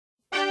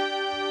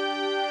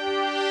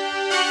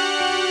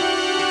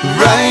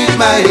write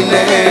my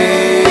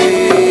name.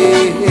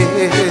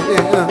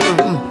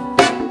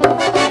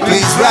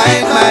 Please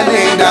write my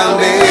name down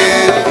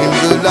there in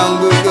the long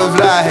book of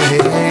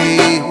life.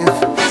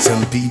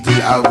 Some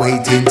people are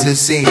waiting to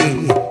see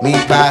me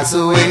pass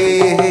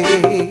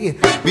away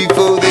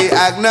before they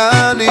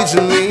acknowledge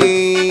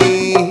me.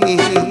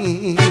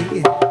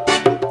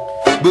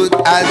 But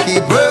I'll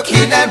keep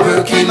working and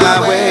working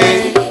my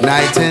way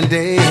night and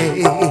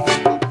day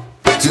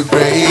to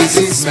praise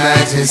His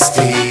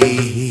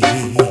majesty.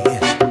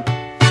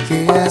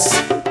 Yes.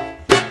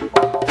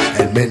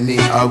 And many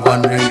are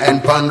wondering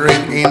and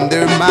pondering in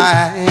their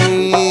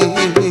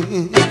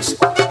minds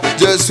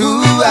just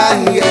who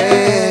I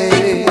am.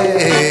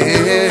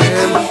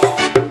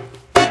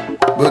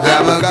 But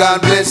I'm a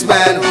God-blessed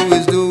man who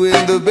is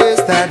doing the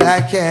best that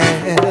I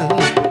can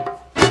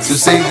to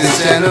save this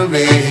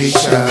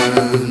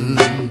generation.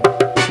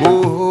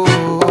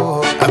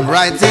 Oh, I'm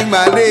writing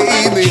my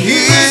name in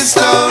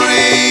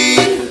history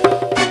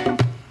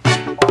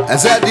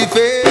as a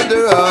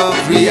defender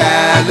of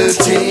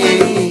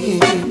reality.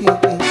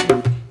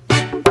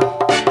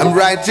 I'm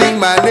writing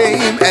my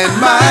name and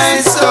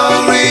my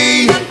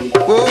story.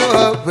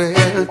 Oh,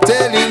 well,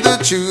 telling the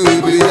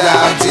truth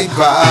without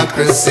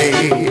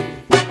hypocrisy.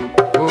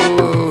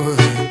 Oh,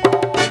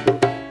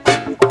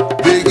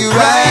 will you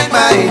write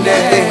my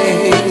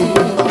name?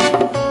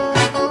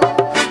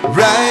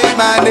 Write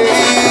my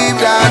name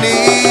down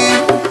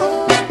here.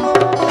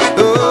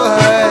 Oh,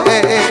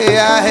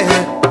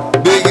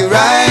 will you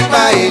write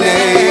my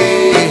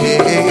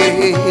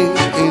name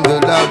in the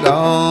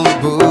long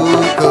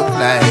book of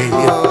life?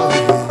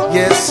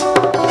 Yes,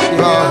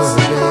 yes,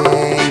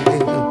 baby.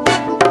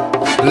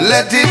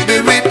 Let it be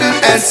written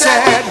and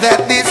said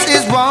that this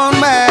is one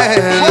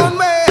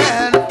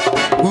man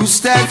who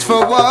stands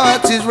for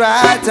what is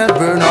right and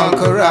burn all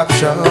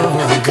corruption.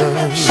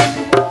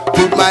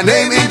 Put my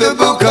name in the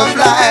book of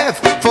life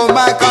for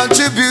my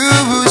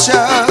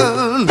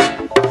contribution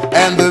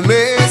and the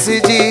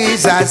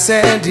messages I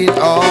send in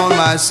all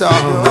my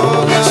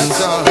songs.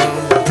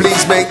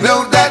 Please make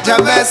note that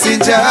your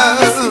messenger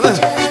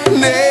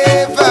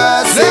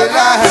never said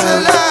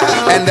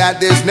lie, and that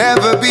there's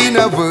never been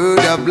a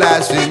word of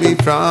blasphemy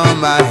from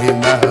my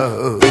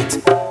mouth.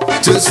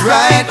 Just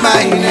write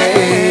my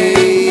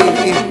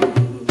name,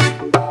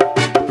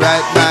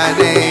 write my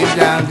name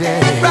down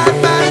there, write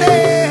my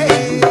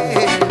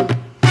name,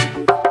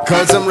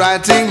 'cause I'm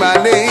writing my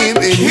name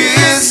in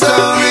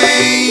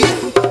history.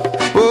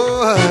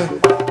 Oh,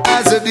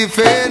 as a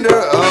defender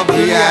of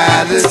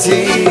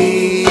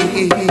reality,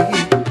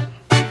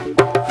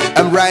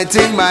 I'm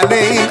writing my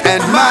name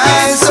and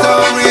my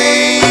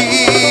story,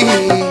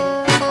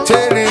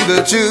 telling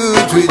the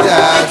truth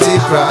without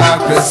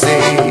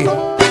hypocrisy.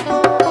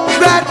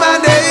 Write my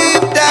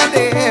name down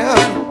there,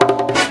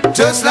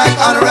 just like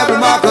Honorable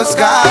Marcus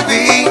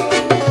Garvey.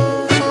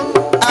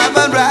 I'm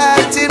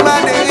writing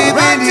my name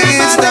in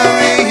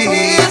history.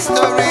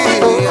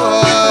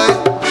 Oh,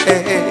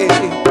 hey.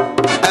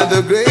 And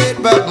the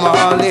great Bob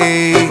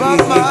Marley.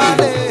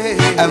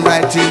 I'm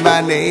writing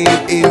my name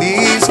in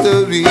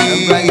history.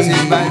 I'm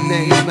writing my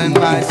name and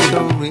my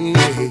story.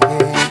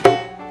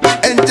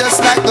 And just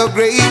like the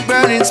great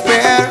burning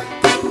spear,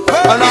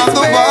 and all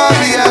the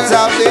warriors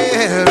out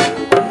there,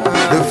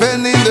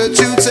 defending the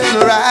truths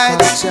and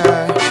rights,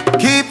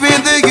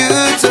 keeping the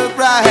youth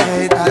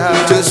upright.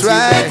 Just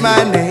write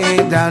my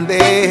name down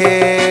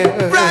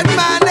there. Write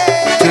my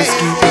name. Just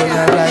keep on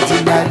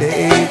writing my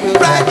name.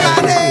 Write my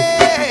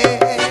name.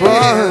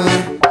 Oh,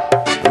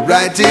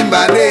 writing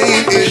my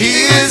name in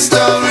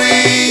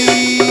history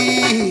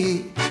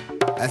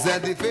as I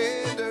defend.